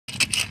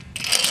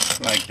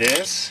like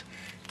this.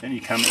 Then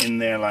you come in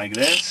there like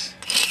this.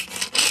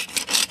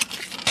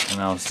 And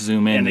I'll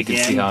zoom in, you can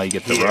see how you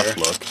get the rough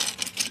look.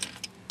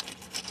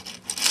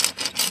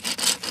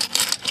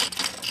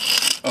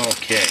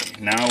 Okay,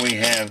 now we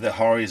have the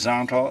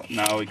horizontal,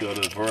 now we go to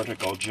the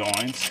vertical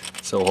joints.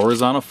 So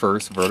horizontal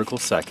first, vertical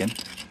second.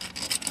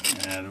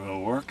 That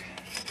will work.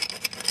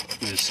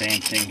 Do the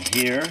same thing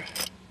here.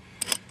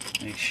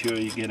 Make sure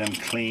you get them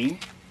clean.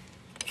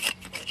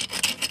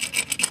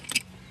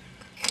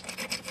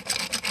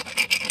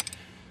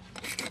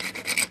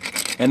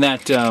 And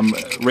that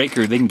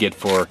raker they can get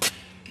for,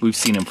 we've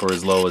seen them for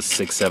as low as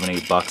 $6,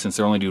 $7, $8 since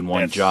they're only doing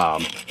one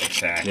job.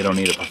 Exactly. They don't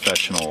need a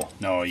professional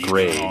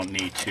grade. Don't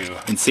need to.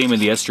 And same with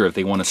the ester, if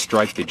they want to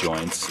strike the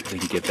joints, they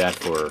can get that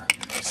for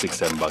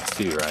 $6, $7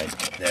 too, right?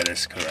 That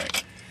is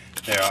correct.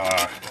 There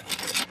are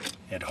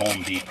at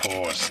Home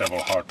Depot or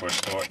several hardware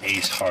stores,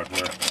 Ace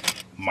Hardware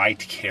might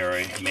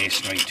carry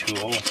masonry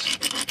tools.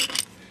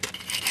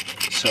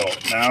 So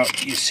now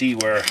you see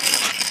where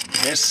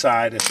this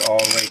side is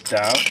all raked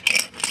out.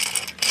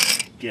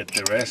 Get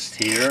the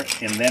rest here,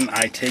 and then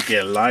I take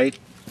a light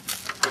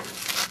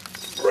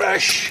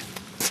brush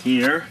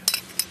here,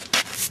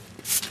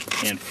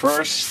 and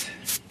first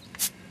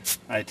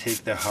I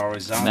take the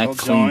horizontal and that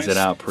cleans joints, it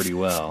out pretty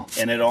well.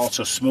 and it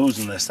also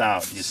smooths this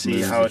out. You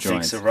see how it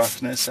takes the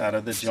roughness out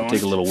of the joint? So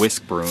take a little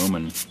whisk broom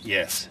and...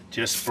 Yes,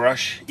 just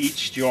brush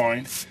each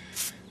joint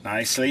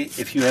nicely.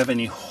 If you have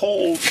any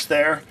holes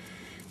there,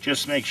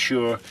 just make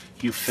sure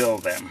you fill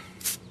them.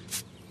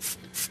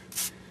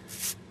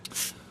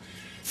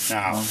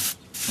 Now,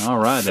 all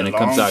right, then it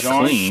comes out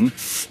clean.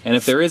 And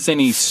if there is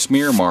any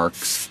smear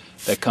marks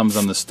that comes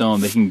on the stone,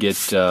 they can get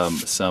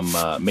some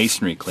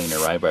masonry cleaner,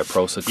 right, by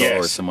Proseco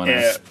or someone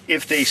else.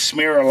 If they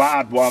smear a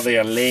lot while they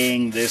are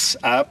laying this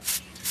up,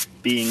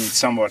 being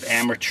somewhat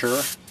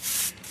amateur,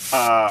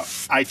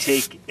 I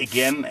take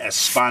again a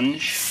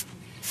sponge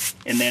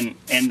and then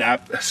end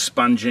up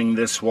sponging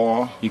this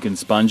wall. You can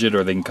sponge it,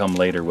 or they can come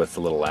later with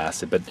a little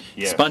acid, but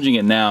sponging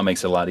it now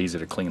makes it a lot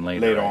easier to clean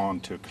later. Later on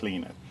to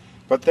clean it.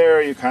 But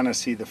there you kind of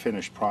see the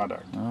finished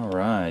product. All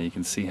right, you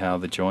can see how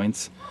the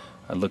joints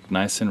look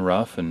nice and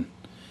rough, and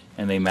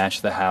they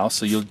match the house.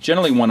 So you'll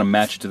generally want to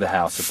match it to the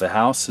house. If the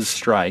house is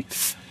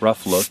striked,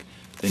 rough look,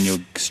 then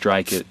you'll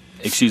strike it.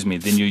 Excuse me,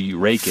 then you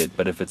rake it.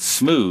 But if it's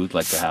smooth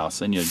like the house,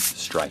 then you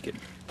strike it.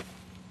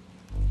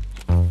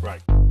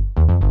 Right.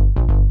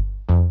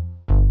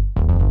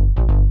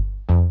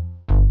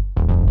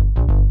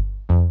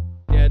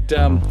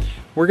 And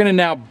we're going to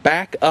now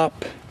back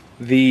up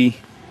the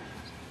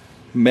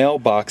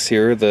mailbox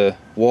here, the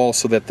wall,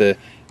 so that the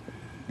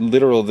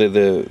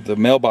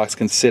mailbox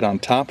can sit on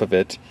top of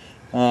it.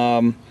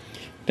 Down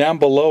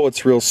below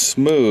it's real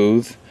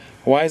smooth.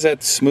 Why is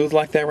that smooth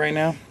like that right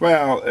now?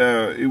 Well,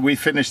 we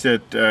finished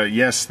it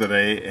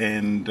yesterday,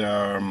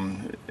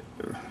 and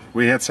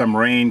we had some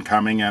rain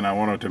coming, and I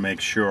wanted to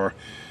make sure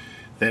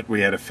that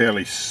we had a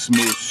fairly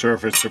smooth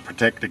surface to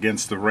protect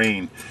against the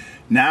rain.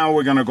 Now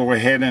we're going to go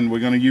ahead and we're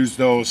going to use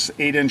those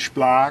 8-inch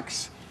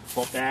blocks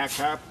for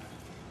backup.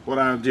 What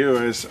I'll do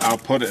is I'll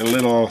put a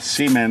little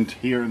cement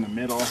here in the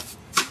middle.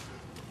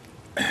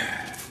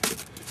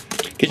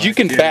 Because you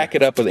can back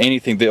it up with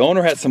anything. The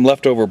owner had some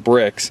leftover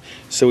bricks,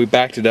 so we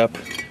backed it up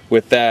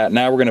with that.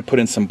 Now we're going to put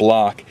in some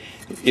block.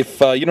 If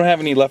you don't have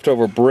any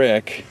leftover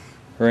brick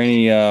or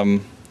any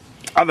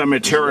other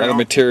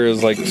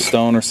materials like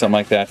stone or something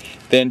like that,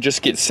 then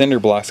just get cinder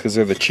blocks because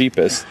they're the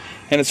cheapest.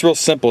 And it's real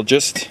simple.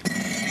 Just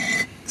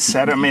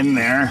set them in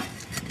there.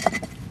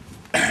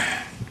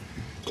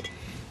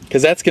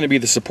 Because that's going to be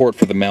the support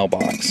for the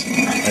mailbox,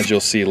 as you'll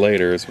see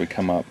later as we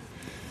come up.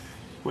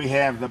 We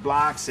have the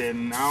blocks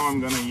in. Now I'm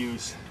going to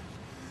use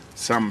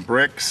some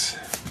bricks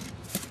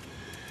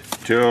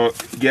to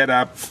get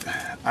up.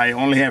 I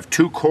only have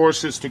 2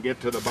 courses to get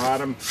to the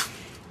bottom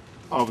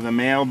of the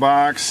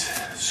mailbox,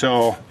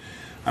 so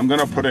I'm going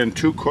to put in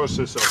 2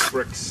 courses of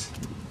bricks.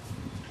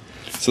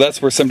 So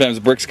that's where sometimes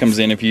bricks comes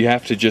in. If you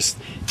have to just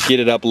get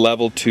it up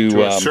level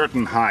to a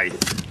certain height,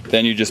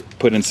 then you just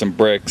put in some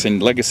bricks.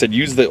 And like I said,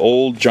 use the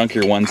old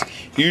junkier ones.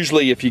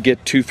 Usually if you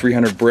get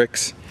 200-300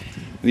 bricks,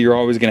 you're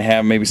always going to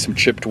have maybe some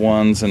chipped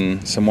ones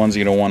and some ones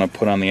you don't want to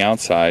put on the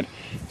outside.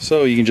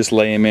 So you can just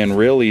lay them in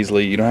real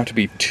easily. You don't have to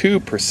be too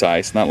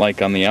precise, not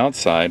like on the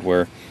outside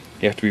where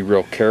you have to be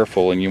real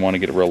careful and you want to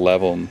get it real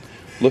level and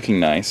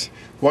looking nice.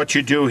 What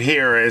you do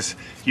here is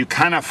you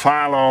kind of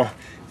follow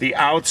the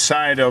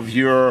outside of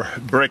your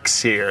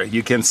bricks here.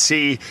 You can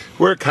see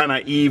we're kind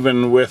of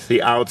even with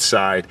the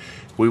outside.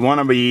 We want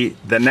to be,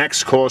 the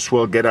next course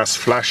will get us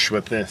flush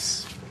with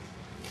this.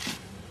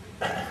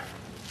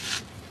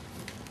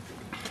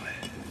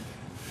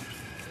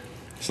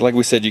 So like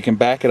we said, you can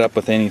back it up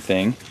with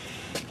anything.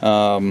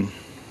 So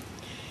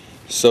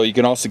you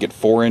can also get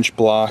 4-inch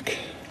block.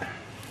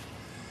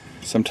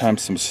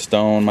 Sometimes some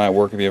stone might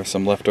work if you have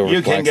some leftover.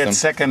 You can get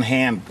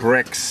second-hand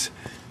bricks.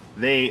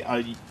 They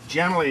are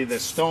generally, the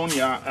stone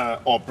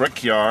yard or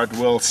brick yard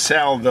will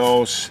sell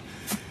those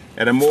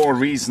at a more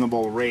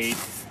reasonable rate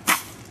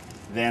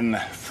than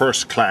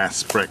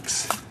first-class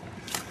bricks.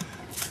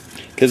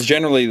 Because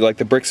generally, like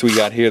the bricks we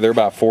got here, they're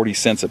about 40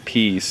 cents a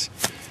piece.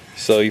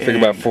 So you figure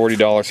about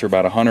 $40 for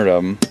about 100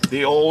 of them.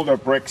 The older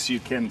bricks you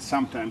can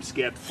sometimes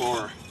get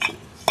for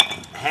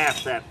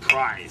half that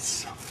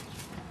price.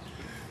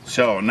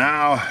 So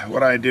now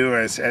what I do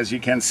is, as you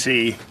can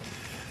see,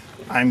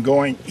 I'm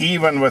going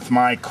even with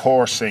my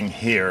coursing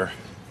here.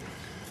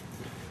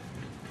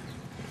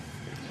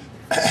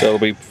 So it'll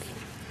be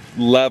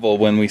level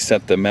when we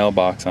set the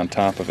mailbox on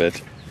top of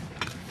it.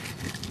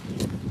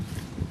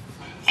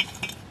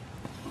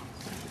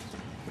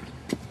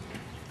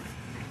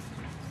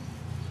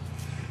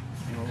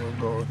 We'll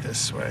go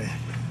this way,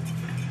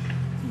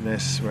 and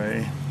this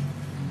way.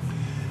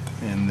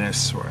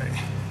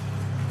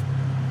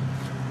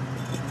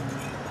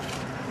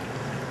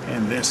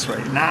 And this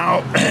way.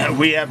 Now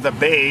we have the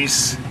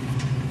base.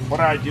 What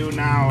I do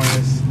now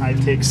is I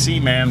take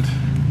cement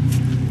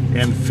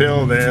and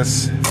fill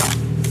this.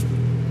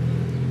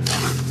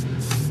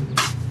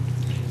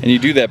 And you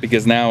do that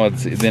because now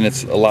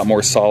it's a lot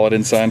more solid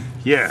inside?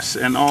 Yes,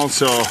 and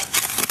also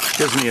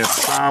gives me a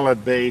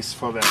solid base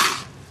for the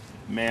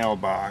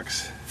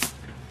mailbox.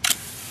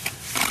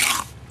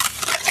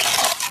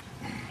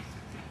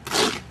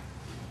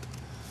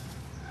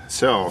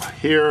 So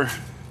here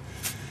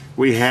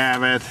we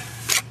have it.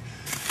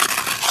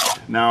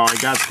 Now I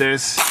got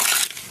this.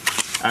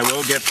 I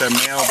will get the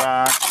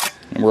mailbox.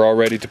 And we're all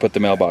ready to put the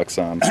mailbox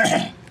on.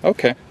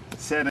 Okay.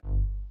 Set it.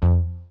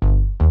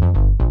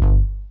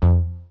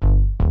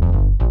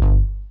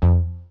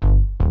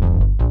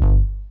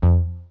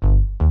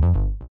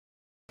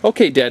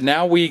 Okay, Dad,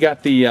 now we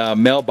got the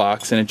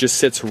mailbox and it just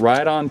sits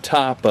right on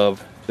top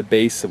of the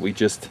base that we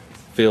just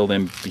filled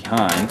in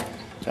behind.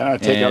 Then I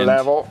take a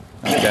level.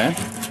 Okay.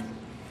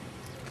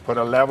 Put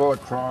a level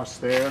across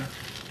there.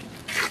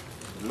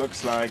 It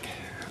looks like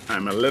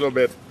I'm a little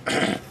bit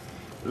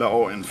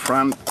low in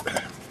front.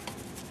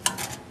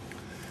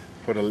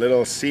 Put a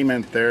little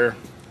cement there.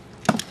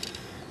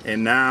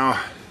 And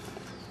now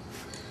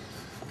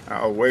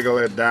I'll wiggle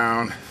it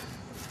down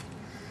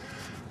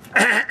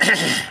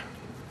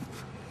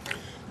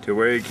to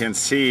where you can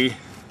see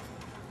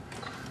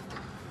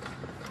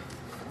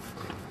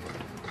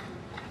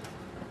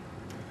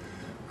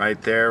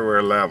right there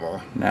we're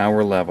level. Now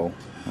we're level.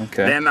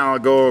 Okay. Then I'll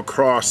go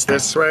across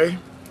this way,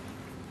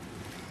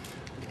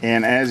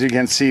 and as you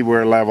can see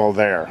we're level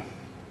there.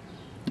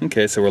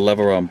 Okay, so we're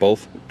level on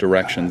both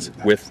directions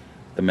with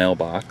the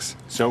mailbox.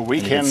 So we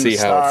you can see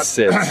how it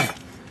sits.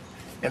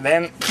 And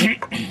then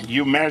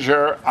you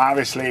measure,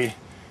 obviously,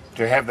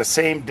 to have the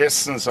same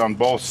distance on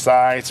both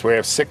sides. We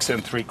have 6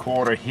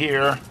 3/4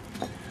 here.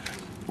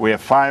 We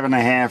have 5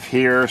 1/2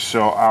 here,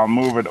 so I'll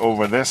move it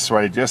over this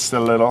way just a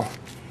little.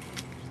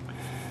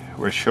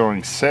 We're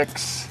showing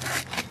 6.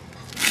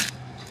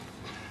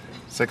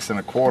 6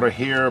 1/4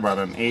 here, about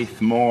 1/8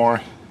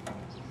 more.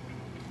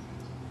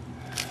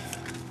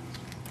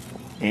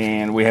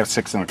 And we have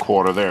 6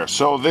 1/4 there.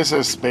 So this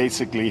is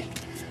basically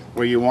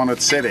where you want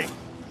it sitting.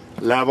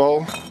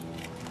 Level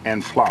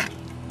and plumb.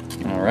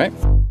 All right.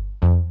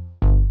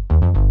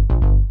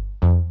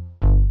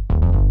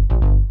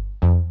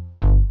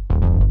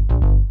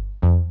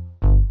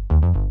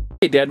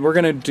 Hey, Dad, we're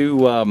gonna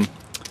do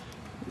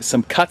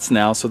some cuts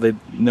now so they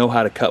know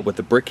how to cut with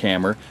the brick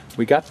hammer.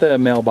 We got the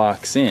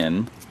mailbox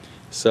in,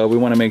 so we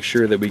want to make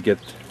sure that we get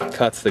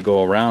cuts that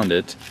go around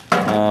it.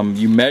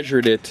 You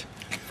measured it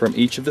from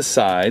each of the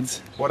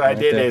sides. What I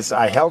did is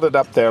I held it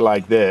up there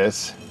like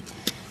this,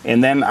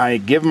 and then I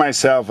give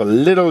myself a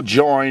little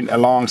joint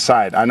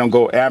alongside. I don't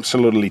go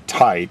absolutely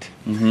tight.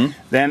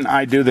 Then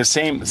I do the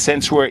same.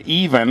 Since we're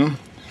even,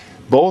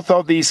 both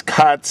of these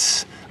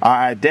cuts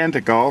are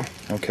identical,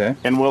 okay,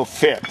 and will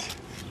fit.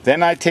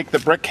 Then I take the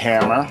brick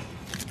hammer,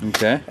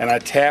 okay, and I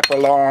tap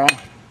along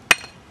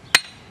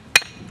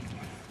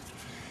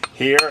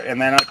here,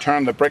 and then I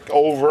turn the brick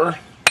over,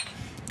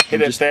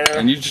 hit it there.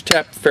 And you just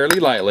tap fairly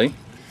lightly,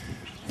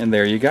 and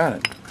there you got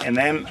it. And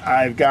then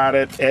I've got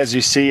it, as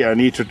you see, I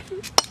need to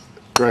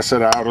dress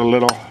it out a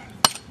little.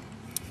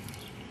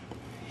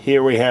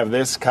 Here we have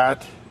this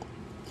cut.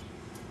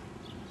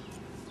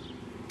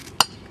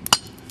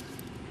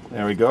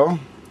 There we go.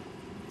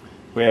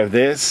 We have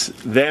this.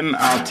 Then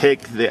I'll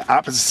take the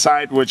opposite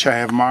side, which I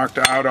have marked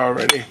out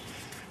already,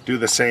 do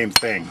the same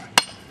thing.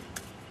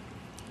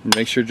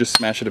 Make sure just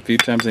smash it a few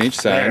times on each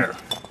side. There.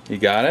 You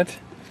got it?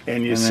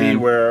 And you see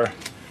where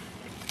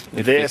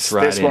this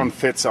one in.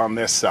 fits on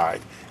this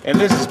side. And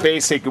this is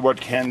basically what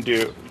Ken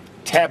do.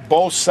 Tap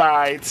both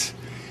sides,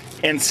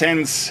 and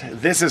since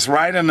this is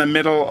right in the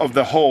middle of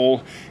the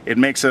hole, it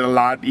makes it a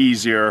lot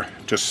easier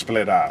to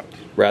split out.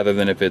 Rather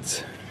than if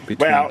it's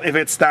between. Well, if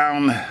it's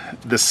down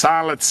the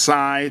solid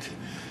side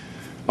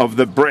of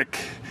the brick,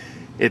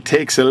 it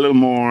takes a little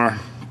more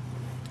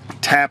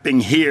tapping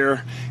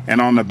here,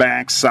 and on the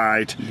back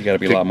side you got to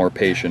be a lot more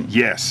patient.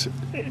 Yes,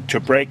 to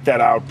break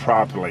that out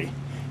properly.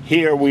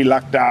 Here we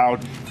lucked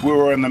out, we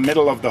were in the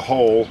middle of the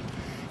hole,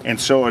 and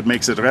so it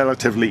makes it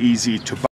relatively easy to